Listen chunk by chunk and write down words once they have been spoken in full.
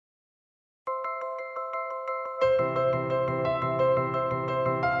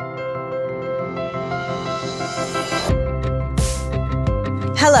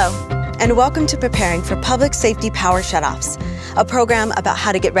Hello, and welcome to Preparing for Public Safety Power Shutoffs, a program about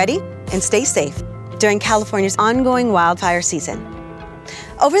how to get ready and stay safe during California's ongoing wildfire season.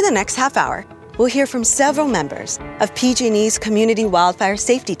 Over the next half hour, we'll hear from several members of PG&E's Community Wildfire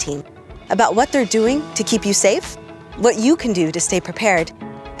Safety Team about what they're doing to keep you safe, what you can do to stay prepared,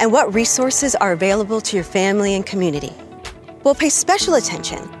 and what resources are available to your family and community. We'll pay special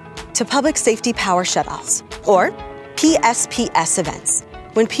attention to Public Safety Power Shutoffs, or PSPS events,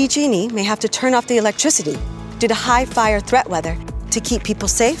 when PG&E may have to turn off the electricity due to high fire threat weather to keep people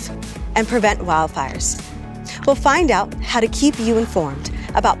safe and prevent wildfires. We'll find out how to keep you informed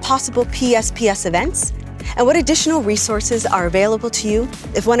about possible PSPS events and what additional resources are available to you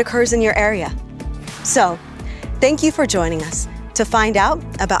if one occurs in your area. So, thank you for joining us to find out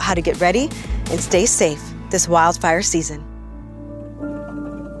about how to get ready and stay safe this wildfire season.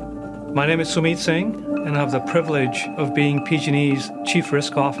 My name is Sumit Singh, and I have the privilege of being PG&E's Chief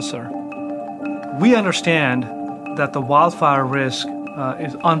Risk Officer. We understand that the wildfire risk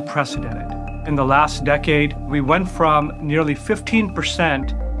is unprecedented. In the last decade, we went from nearly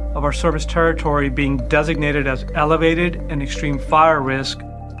 15% of our service territory being designated as elevated and extreme fire risk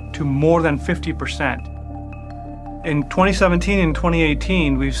to more than 50%. In 2017 and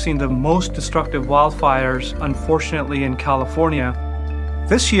 2018, we've seen the most destructive wildfires, unfortunately, in California.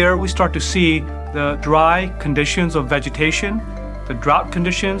 This year, we start to see the dry conditions of vegetation, the drought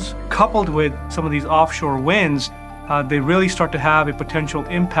conditions, coupled with some of these offshore winds. They really start to have a potential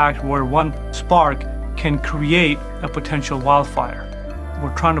impact where one spark can create a potential wildfire.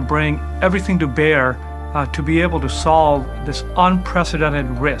 We're trying to bring everything to bear to be able to solve this unprecedented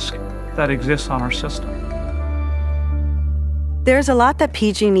risk that exists on our system. There's a lot that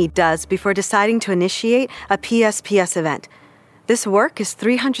PG&E does before deciding to initiate a PSPS event. This work is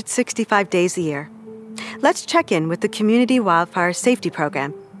 365 days a year. Let's check in with the Community Wildfire Safety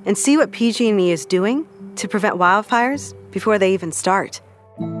Program and see what PG&E is doing to prevent wildfires before they even start.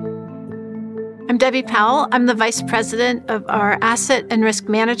 I'm Debbie Powell. I'm the Vice President of our Asset and Risk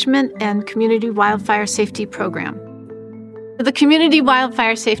Management and Community Wildfire Safety Program. The Community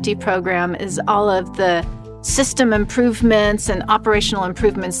Wildfire Safety Program is all of the system improvements and operational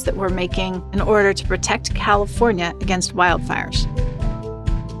improvements that we're making in order to protect California against wildfires.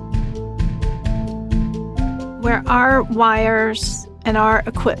 Where our wires and our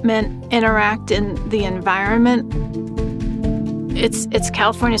equipment interact in the environment, it's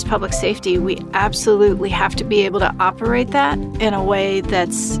California's public safety. We absolutely have to be able to operate that in a way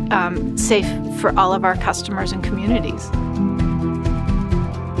that's safe for all of our customers and communities.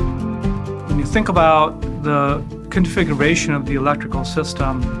 When you think about the configuration of the electrical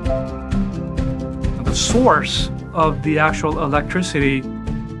system, the source of the actual electricity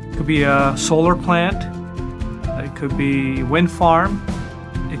could be a solar plant, it could be a wind farm,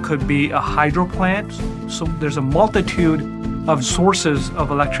 it could be a hydro plant. So there's a multitude of sources of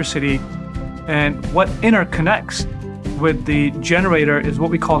electricity, and what interconnects with the generator is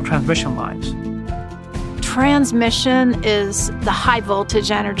what we call transmission lines. Transmission is the high voltage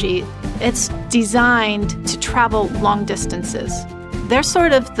energy. It's designed to travel long distances. They're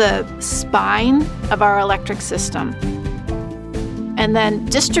sort of the spine of our electric system. And then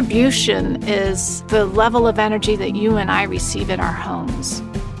distribution is the level of energy that you and I receive in our homes.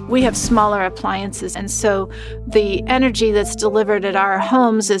 We have smaller appliances, and so the energy that's delivered at our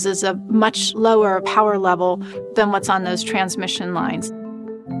homes is a much lower power level than what's on those transmission lines.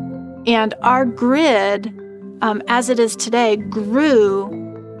 And our grid, as it is today, grew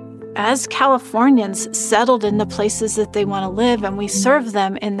as Californians settled in the places that they want to live, and we serve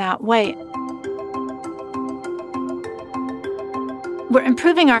them in that way. We're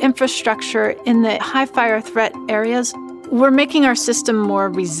improving our infrastructure in the high fire threat areas. We're making our system more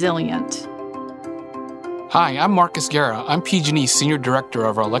resilient. Hi, I'm Marcus Guerra. I'm PG&E's Senior Director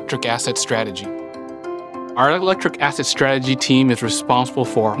of our Electric Asset Strategy. Our Electric Asset Strategy team is responsible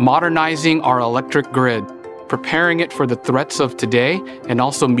for modernizing our electric grid, preparing it for the threats of today, and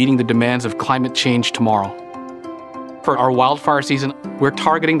also meeting the demands of climate change tomorrow. For our wildfire season, we're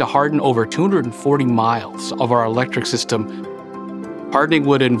targeting to harden over 240 miles of our electric system. Hardening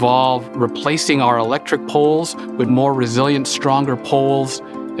would involve replacing our electric poles with more resilient, stronger poles,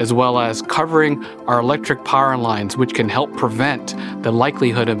 as well as covering our electric power lines, which can help prevent the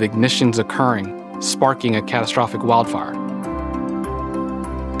likelihood of ignitions occurring, sparking a catastrophic wildfire.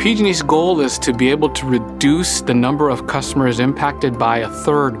 PG&E's goal is to be able to reduce the number of customers impacted by a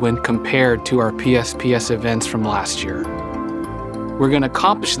third when compared to our PSPS events from last year. We're going to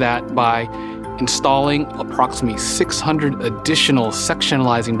accomplish that by installing approximately 600 additional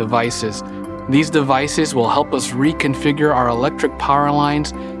sectionalizing devices These devices will help us reconfigure our electric power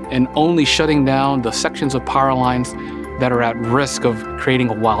lines and only shutting down the sections of power lines that are at risk of creating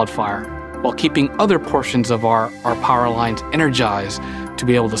a wildfire, while keeping other portions of our power lines energized to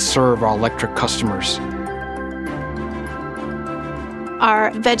be able to serve our electric customers.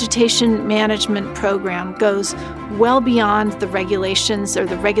 Our vegetation management program goes well beyond the regulations or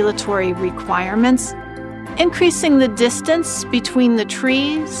the regulatory requirements, increasing the distance between the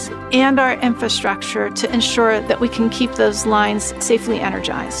trees and our infrastructure to ensure that we can keep those lines safely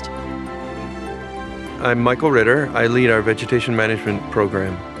energized. I'm Michael Ritter. I lead our vegetation management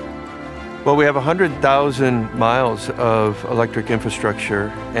program. Well, we have 100,000 miles of electric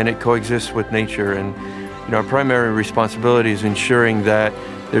infrastructure, and it coexists with nature. And our primary responsibility is ensuring that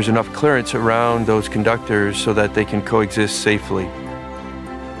there's enough clearance around those conductors so that they can coexist safely.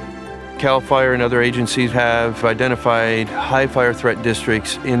 CAL FIRE and other agencies have identified high fire threat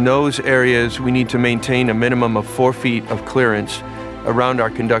districts. In those areas, we need to maintain a minimum of 4 feet of clearance around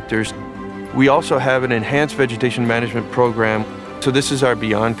our conductors. We also have an enhanced vegetation management program. So this is our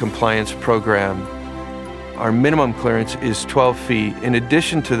Beyond Compliance program. Our minimum clearance is 12 feet. In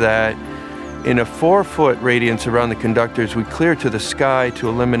addition to that, in a 4-foot radius around the conductors, we clear to the sky to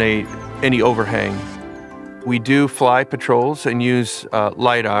eliminate any overhang. We do fly patrols and use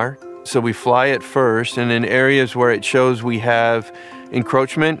LiDAR. So we fly it first, and in areas where it shows we have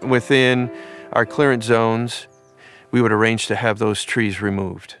encroachment within our clearance zones, we would arrange to have those trees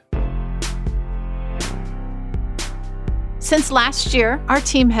removed. Since last year, our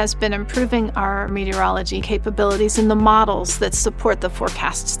team has been improving our meteorology capabilities in the models that support the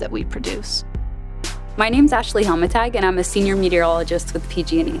forecasts that we produce. My name's Ashley Helmetag, and I'm a senior meteorologist with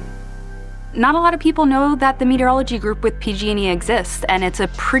PG&E. Not a lot of people know that the meteorology group with PG&E exists, and it's a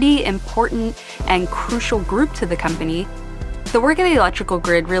pretty important and crucial group to the company. The work of the electrical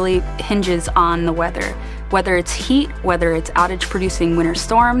grid really hinges on the weather, whether it's heat, whether it's outage-producing winter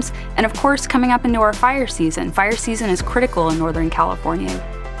storms, and of course, coming up into our fire season. Fire season is critical in Northern California.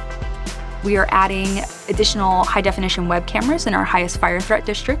 We are adding additional high-definition web cameras in our highest fire threat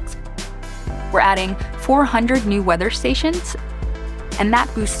districts. We're adding 400 new weather stations, and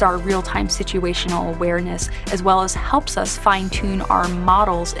that boosts our real-time situational awareness, as well as helps us fine-tune our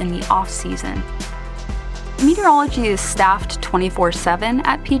models in the off-season. Meteorology is staffed 24/7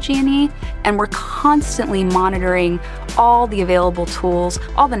 at PG&E, and we're constantly monitoring all the available tools,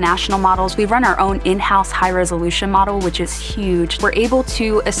 all the national models. We run our own in-house high-resolution model, which is huge. We're able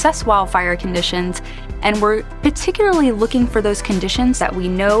to assess wildfire conditions, and we're particularly looking for those conditions that we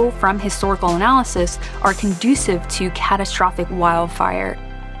know from historical analysis are conducive to catastrophic wildfire.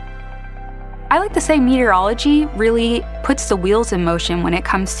 I like to say meteorology really puts the wheels in motion when it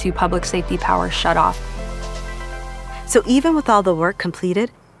comes to public safety power shutoff. So even with all the work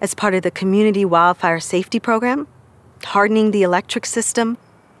completed as part of the Community Wildfire Safety Program, hardening the electric system,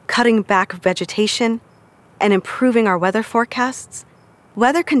 cutting back vegetation, and improving our weather forecasts,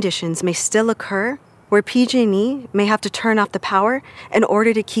 weather conditions may still occur where PG&E may have to turn off the power in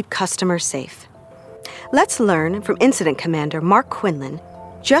order to keep customers safe. Let's learn from Incident Commander Mark Quinlan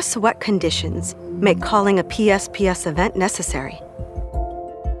just what conditions make calling a PSPS event necessary.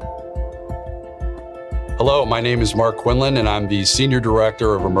 Hello, my name is Mark Quinlan, and I'm the Senior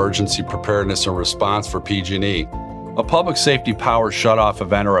Director of Emergency Preparedness and Response for PG&E. A public safety power shutoff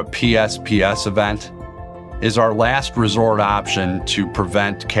event, or a PSPS event, is our last resort option to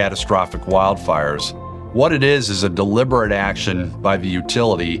prevent catastrophic wildfires. What it is a deliberate action by the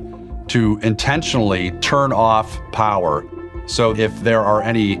utility to intentionally turn off power. So if there are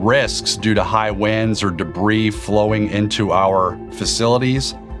any risks due to high winds or debris flowing into our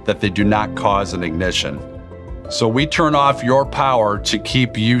facilities, that they do not cause an ignition. So we turn off your power to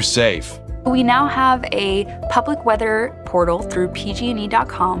keep you safe. We now have a public weather portal through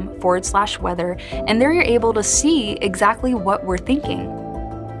pgne.com/weather, and there you're able to see exactly what we're thinking.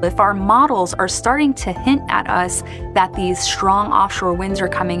 If our models are starting to hint at us that these strong offshore winds are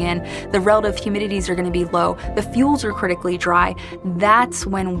coming in, the relative humidities are going to be low, the fuels are critically dry, that's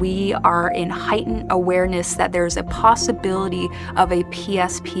when we are in heightened awareness that there's a possibility of a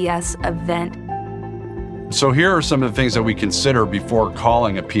PSPS event. So here are some of the things that we consider before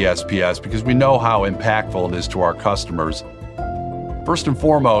calling a PSPS, because we know how impactful it is to our customers. First and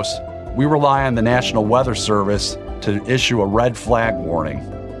foremost, we rely on the National Weather Service to issue a red flag warning.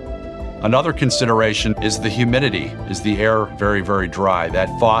 Another consideration is the humidity. Is the air very, very dry? That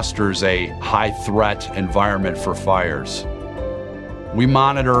fosters a high threat environment for fires. We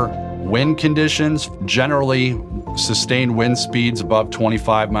monitor wind conditions, generally sustained wind speeds above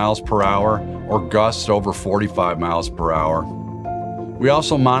 25 miles per hour or gusts over 45 miles per hour. We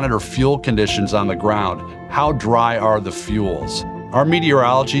also monitor fuel conditions on the ground. How dry are the fuels? Our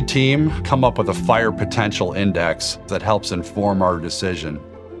meteorology team come up with a fire potential index that helps inform our decision.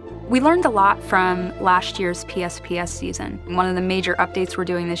 We learned a lot from last year's PSPS season. One of the major updates we're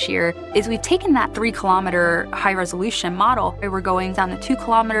doing this year is we've taken that 3-kilometer high-resolution model, where we're going down to 2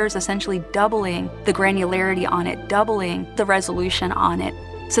 kilometers, essentially doubling the granularity on it, doubling the resolution on it.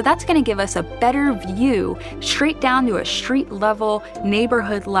 So that's going to give us a better view, straight down to a street level,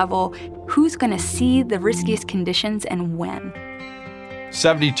 neighborhood level, who's going to see the riskiest conditions and when.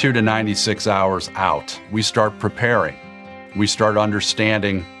 72 to 96 hours out, we start preparing. We start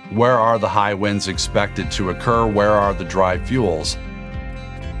understanding where are the high winds expected to occur, where are the dry fuels.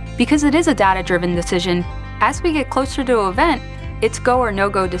 Because it is a data-driven decision, as we get closer to an event, it's go or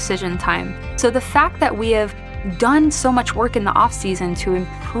no-go decision time. So the fact that we have done so much work in the off-season to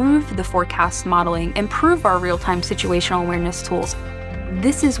improve the forecast modeling, improve our real-time situational awareness tools,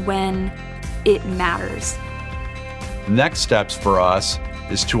 this is when it matters. Next steps for us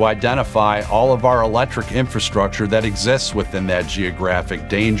is to identify all of our electric infrastructure that exists within that geographic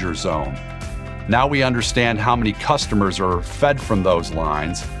danger zone. Now we understand how many customers are fed from those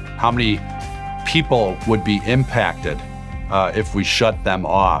lines, how many people would be impacted if we shut them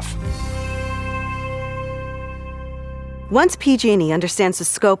off. Once PG&E understands the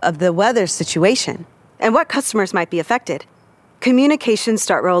scope of the weather situation and what customers might be affected, communications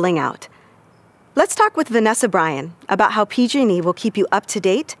start rolling out. Let's talk with Vanessa Bryan about how PG&E will keep you up to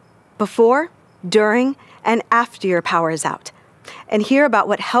date before, during, and after your power is out, and hear about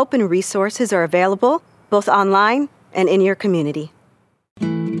what help and resources are available both online and in your community.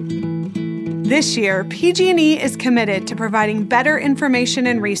 This year, PG&E is committed to providing better information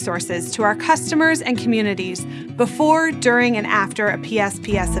and resources to our customers and communities before, during, and after a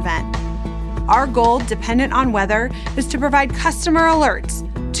PSPS event. Our goal, dependent on weather, is to provide customer alerts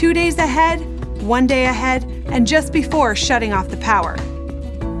 2 days ahead, 1 day ahead, and just before shutting off the power.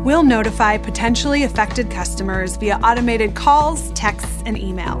 We'll notify potentially affected customers via automated calls, texts, and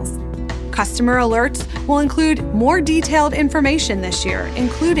emails. Customer alerts will include more detailed information this year,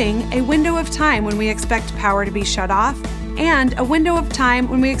 including a window of time when we expect power to be shut off and a window of time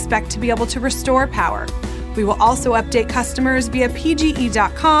when we expect to be able to restore power. We will also update customers via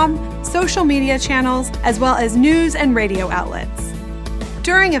pge.com, social media channels, as well as news and radio outlets.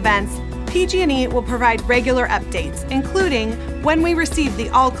 During events, PG&E will provide regular updates, including when we receive the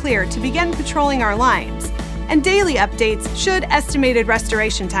all clear to begin patrolling our lines, and daily updates should estimated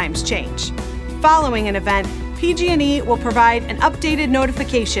restoration times change. Following an event, PG&E will provide an updated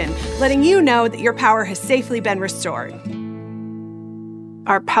notification letting you know that your power has safely been restored.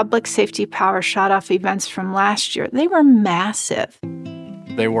 Our public safety power shutoff events from last year, they were massive.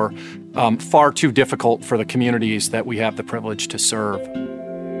 They were far too difficult for the communities that we have the privilege to serve.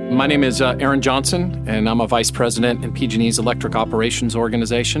 My name is Aaron Johnson, and I'm a vice president in PG&E's Electric Operations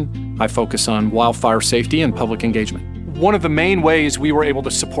Organization. I focus on wildfire safety and public engagement. One of the main ways we were able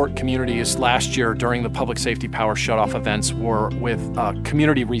to support communities last year during the public safety power shutoff events were with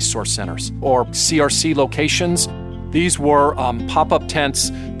community resource centers, or CRC locations. These were pop-up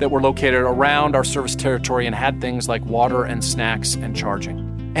tents that were located around our service territory and had things like water and snacks and charging.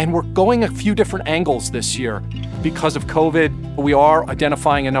 And we're going a few different angles this year. Because of COVID, we are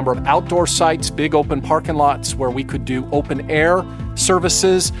identifying a number of outdoor sites, big open parking lots where we could do open air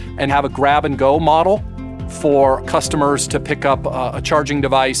services and have a grab-and-go model for customers to pick up a charging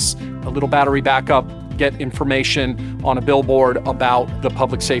device, a little battery backup, get information on a billboard about the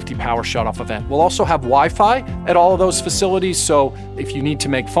public safety power shutoff event. We'll also have Wi-Fi at all of those facilities, so if you need to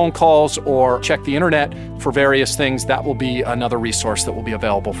make phone calls or check the internet for various things, that will be another resource that will be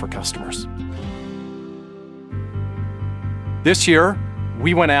available for customers. This year,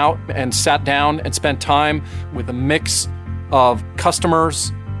 we went out and sat down and spent time with a mix of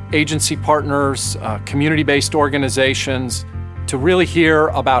customers, agency partners, community-based organizations, to really hear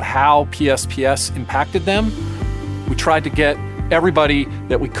about how PSPS impacted them. We tried to get everybody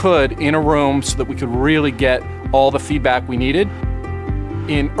that we could in a room so that we could really get all the feedback we needed.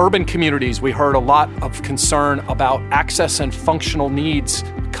 In urban communities, we heard a lot of concern about access and functional needs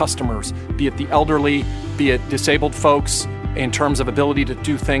customers, be it the elderly, be it disabled folks, in terms of ability to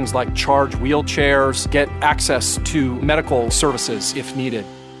do things like charge wheelchairs, get access to medical services if needed.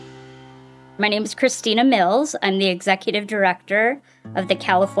 My name is Christina Mills. I'm the Executive Director of the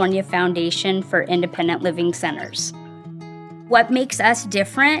California Foundation for Independent Living Centers. What makes us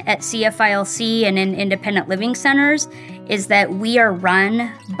different at CFILC and in independent living centers is that we are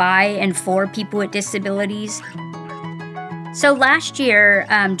run by and for people with disabilities. So last year,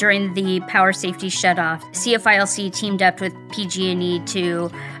 during the power safety shutoff, CFILC teamed up with PG&E to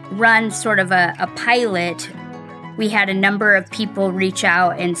run sort of a pilot. We had a number of people reach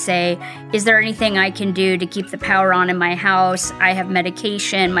out and say, is there anything I can do to keep the power on in my house? I have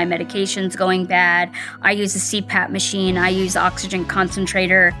medication. My medication's going bad. I use a CPAP machine. I use oxygen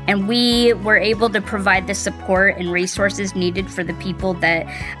concentrator. And we were able to provide the support and resources needed for the people that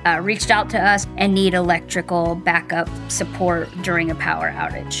reached out to us and need electrical backup support during a power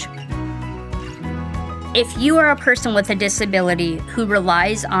outage. If you are a person with a disability who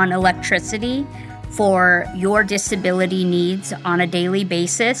relies on electricity for your disability needs on a daily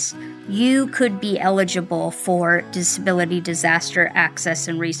basis, you could be eligible for Disability Disaster Access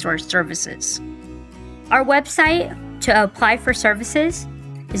and Resource Services. Our website to apply for services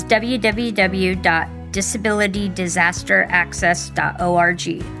is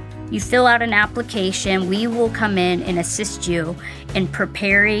www.disabilitydisasteraccess.org. You fill out an application, we will come in and assist you in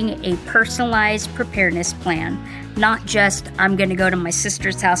preparing a personalized preparedness plan. Not just, I'm going to go to my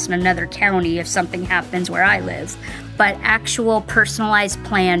sister's house in another county if something happens where I live, but actual personalized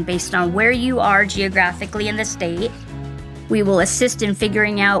plan based on where you are geographically in the state. We will assist in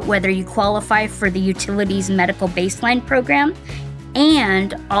figuring out whether you qualify for the Utilities Medical Baseline Program,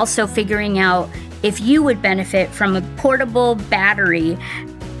 and also figuring out if you would benefit from a portable battery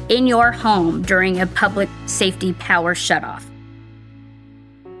in your home during a public safety power shutoff.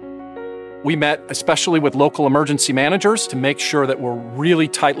 We met especially with local emergency managers to make sure that we're really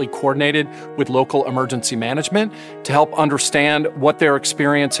tightly coordinated with local emergency management to help understand what their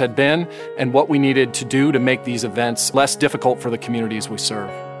experience had been and what we needed to do to make these events less difficult for the communities we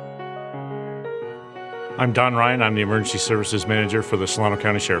serve. I'm Don Ryan. I'm the Emergency Services Manager for the Solano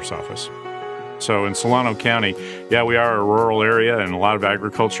County Sheriff's Office. So in Solano County, yeah, we are a rural area and a lot of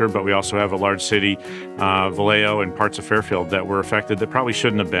agriculture, but we also have a large city, Vallejo and parts of Fairfield that were affected that probably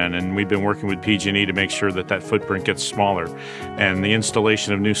shouldn't have been. And we've been working with PG&E to make sure that that footprint gets smaller. And the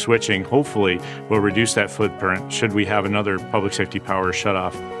installation of new switching hopefully will reduce that footprint should we have another public safety power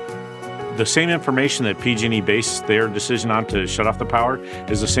shutoff. The same information that PG&E based their decision on to shut off the power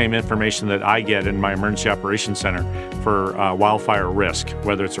is the same information that I get in my Emergency Operations Center for wildfire risk,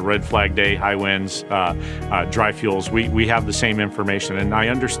 whether it's a red flag day, high winds, dry fuels. We have the same information, and I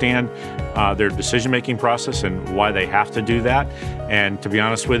understand their decision-making process and why they have to do that. And to be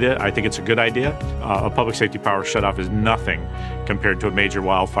honest with you, I think it's a good idea. A public safety power shutoff is nothing compared to a major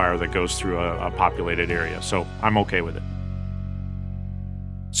wildfire that goes through a populated area, so I'm okay with it.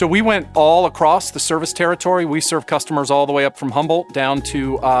 So we went all across the service territory. We serve customers all the way up from Humboldt down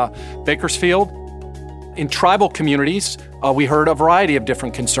to Bakersfield. In tribal communities, we heard a variety of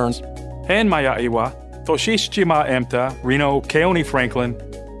different concerns. Hen Maya Iwa, Toshishchima Emta, Reno, Keone Franklin,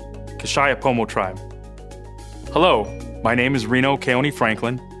 Kashaya-Pomo Tribe. Hello, my name is Reno Keone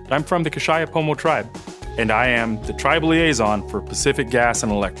Franklin. I'm from the Kashaya-Pomo Tribe, and I am the Tribal Liaison for Pacific Gas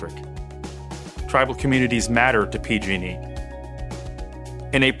and Electric. Tribal communities matter to PG&E.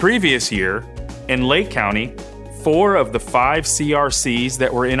 In a previous year, in Lake County, 4 of the 5 CRCs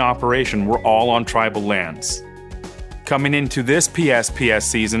that were in operation were all on tribal lands. Coming into this PSPS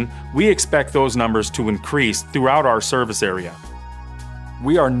season, we expect those numbers to increase throughout our service area.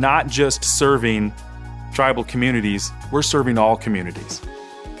 We are not just serving tribal communities, we're serving all communities.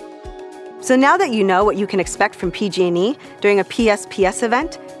 So now that you know what you can expect from PG&E during a PSPS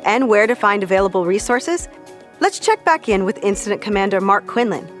event and where to find available resources, let's check back in with Incident Commander Mark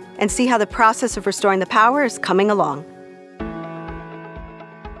Quinlan and see how the process of restoring the power is coming along.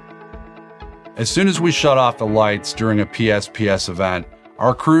 As soon as we shut off the lights during a PSPS event,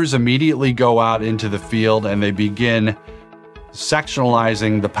 our crews immediately go out into the field and they begin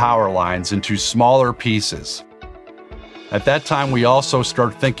sectionalizing the power lines into smaller pieces. At that time, we also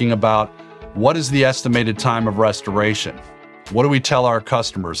start thinking about what is the estimated time of restoration? What do we tell our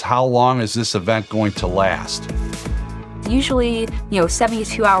customers? How long is this event going to last? Usually,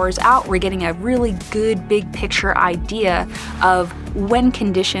 72 hours out, we're getting a really good big picture idea of when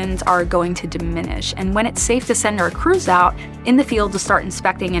conditions are going to diminish and when it's safe to send our crews out in the field to start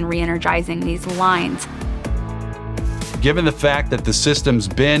inspecting and re-energizing these lines. Given the fact that the system's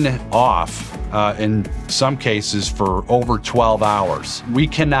been off in some cases for over 12 hours, we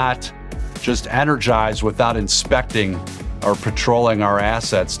cannot just energize without inspecting or patrolling our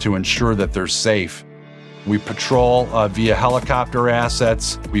assets to ensure that they're safe. We patrol via helicopter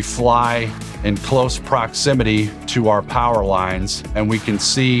assets. We fly in close proximity to our power lines, and we can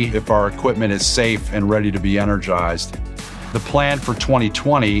see if our equipment is safe and ready to be energized. The plan for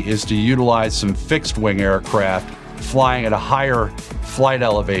 2020 is to utilize some fixed-wing aircraft flying at a higher flight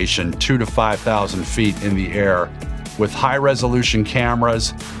elevation, 2,000 to 5,000 feet in the air, with high-resolution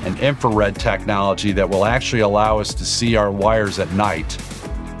cameras and infrared technology that will actually allow us to see our wires at night.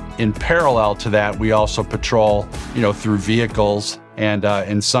 In parallel to that, we also patrol, through vehicles and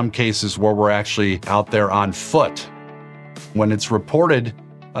in some cases where we're actually out there on foot. When it's reported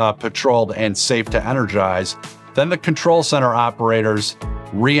patrolled and safe to energize, then the control center operators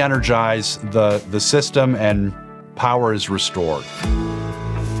re-energize the system and power is restored.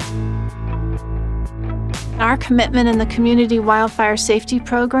 Our commitment in the Community Wildfire Safety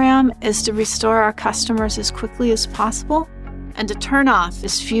Program is to restore our customers as quickly as possible and to turn off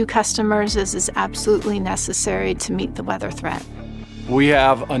as few customers as is absolutely necessary to meet the weather threat. We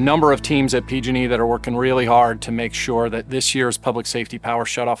have a number of teams at PG&E that are working really hard to make sure that this year's public safety power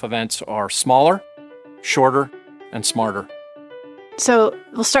shutoff events are smaller, shorter, and smarter. So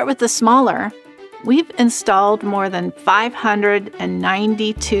we'll start with the smaller. We've installed more than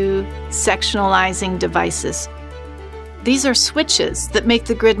 592 sectionalizing devices. These are switches that make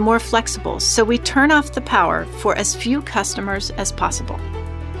the grid more flexible, so we turn off the power for as few customers as possible.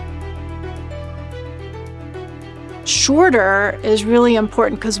 Shorter is really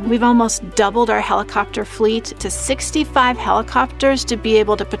important because we've almost doubled our helicopter fleet to 65 helicopters to be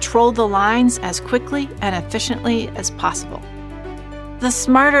able to patrol the lines as quickly and efficiently as possible. The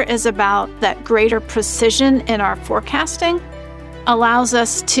smarter is about that greater precision in our forecasting, allows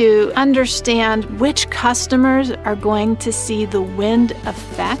us to understand which customers are going to see the wind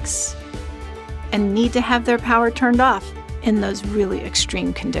effects and need to have their power turned off in those really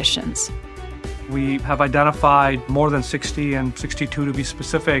extreme conditions. We have identified more than 60 and 62 to be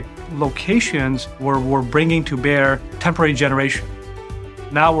specific locations where we're bringing to bear temporary generation.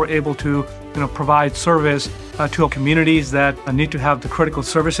 Now we're able to provide service to communities that need to have the critical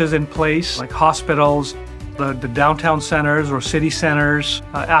services in place, like hospitals, the downtown centers or city centers,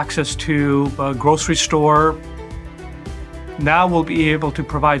 access to a grocery store. Now we'll be able to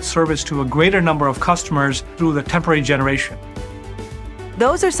provide service to a greater number of customers through the temporary generation.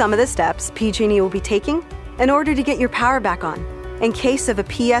 Those are some of the steps PG&E will be taking in order to get your power back on in case of a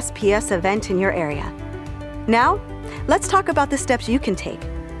PSPS event in your area. Now, let's talk about the steps you can take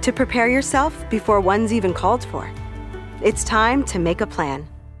to prepare yourself before one's even called for. It's time to make a plan.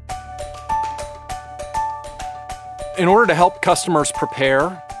 In order to help customers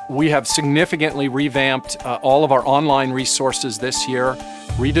prepare, we have significantly revamped all of our online resources this year,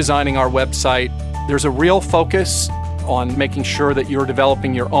 redesigning our website. There's a real focus on making sure that you're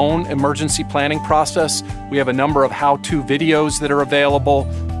developing your own emergency planning process. We have a number of how-to videos that are available.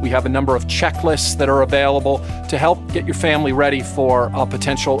 We have a number of checklists that are available to help get your family ready for a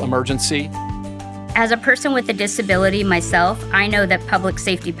potential emergency. As a person with a disability myself, I know that public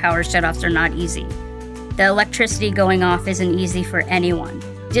safety power shutoffs are not easy. The electricity going off isn't easy for anyone.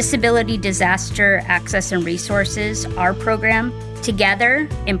 Disability Disaster Access and Resources, our program, together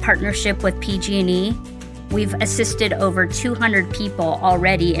in partnership with PG&E, we've assisted over 200 people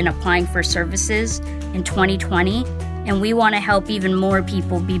already in applying for services in 2020, and we want to help even more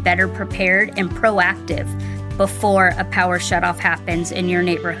people be better prepared and proactive before a power shutoff happens in your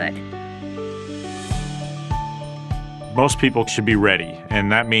neighborhood. Most people should be ready,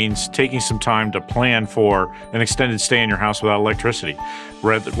 and that means taking some time to plan for an extended stay in your house without electricity.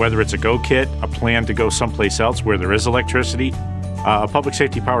 Whether it's a go kit, a plan to go someplace else where there is electricity, a public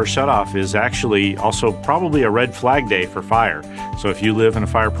safety power shutoff is actually also probably a red flag day for fire. So if you live in a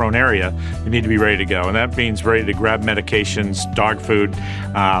fire-prone area, you need to be ready to go. And that means ready to grab medications, dog food,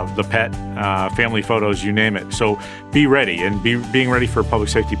 the pet, family photos, you name it. So be ready. And being ready for a public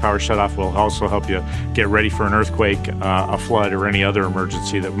safety power shutoff will also help you get ready for an earthquake, a flood, or any other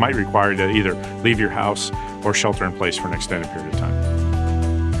emergency that might require you to either leave your house or shelter in place for an extended period of time.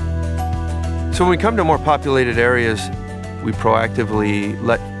 So when we come to more populated areas, we proactively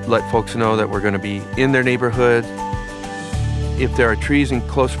let folks know that we're going to be in their neighborhood. If there are trees in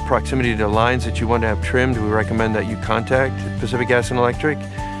close proximity to lines that you want to have trimmed, we recommend that you contact Pacific Gas and Electric.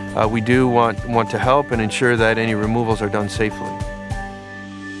 We do want to help and ensure that any removals are done safely.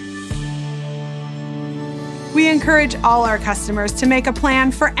 We encourage all our customers to make a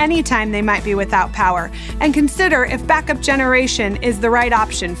plan for any time they might be without power and consider if backup generation is the right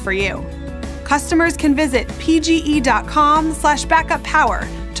option for you. Customers can visit pge.com/backuppower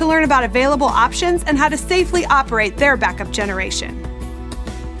to learn about available options and how to safely operate their backup generation.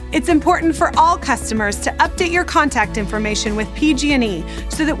 It's important for all customers to update your contact information with PG&E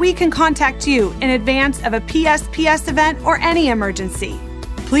so that we can contact you in advance of a PSPS event or any emergency.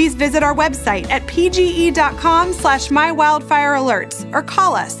 Please visit our website at pge.com/mywildfirealerts or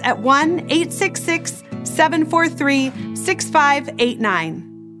call us at 1-866-743-6589.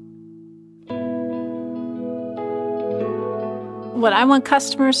 What I want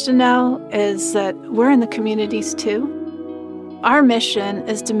customers to know is that we're in the communities too. Our mission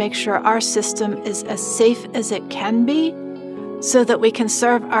is to make sure our system is as safe as it can be so that we can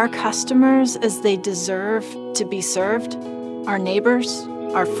serve our customers as they deserve to be served, our neighbors,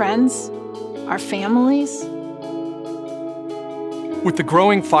 our friends, our families. With the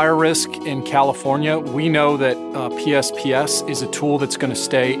growing fire risk in California, we know that PSPS is a tool that's going to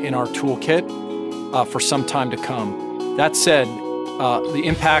stay in our toolkit for some time to come. That said, the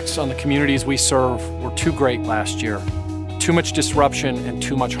impacts on the communities we serve were too great last year. Too much disruption and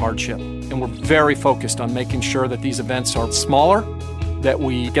too much hardship. And we're very focused on making sure that these events are smaller, that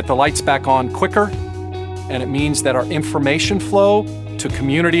we get the lights back on quicker, and it means that our information flow to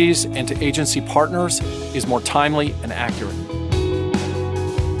communities and to agency partners is more timely and accurate.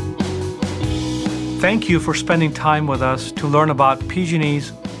 Thank you for spending time with us to learn about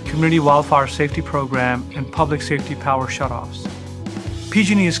PG&E's Community Wildfire Safety Program and Public Safety Power Shutoffs.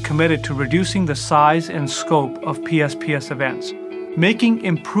 PG&E is committed to reducing the size and scope of PSPS events, making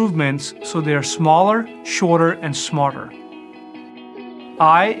improvements so they are smaller, shorter, and smarter.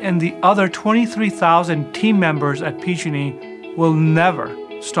 I and the other 23,000 team members at PG&E will never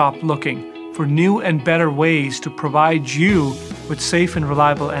stop looking for new and better ways to provide you with safe and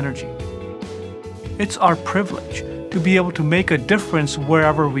reliable energy. It's our privilege to be able to make a difference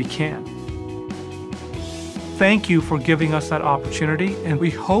wherever we can. Thank you for giving us that opportunity, and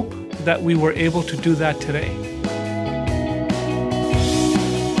we hope that we were able to do that today.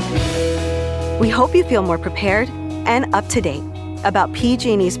 We hope you feel more prepared and up to date about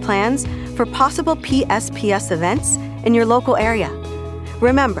PG&E's plans for possible PSPS events in your local area.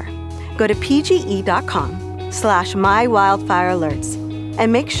 Remember, go to pge.com/mywildfirealerts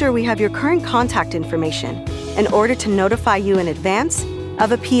and make sure we have your current contact information in order to notify you in advance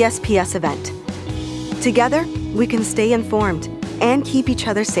of a PSPS event. Together, we can stay informed and keep each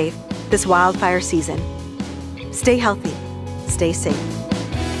other safe this wildfire season. Stay healthy, stay safe.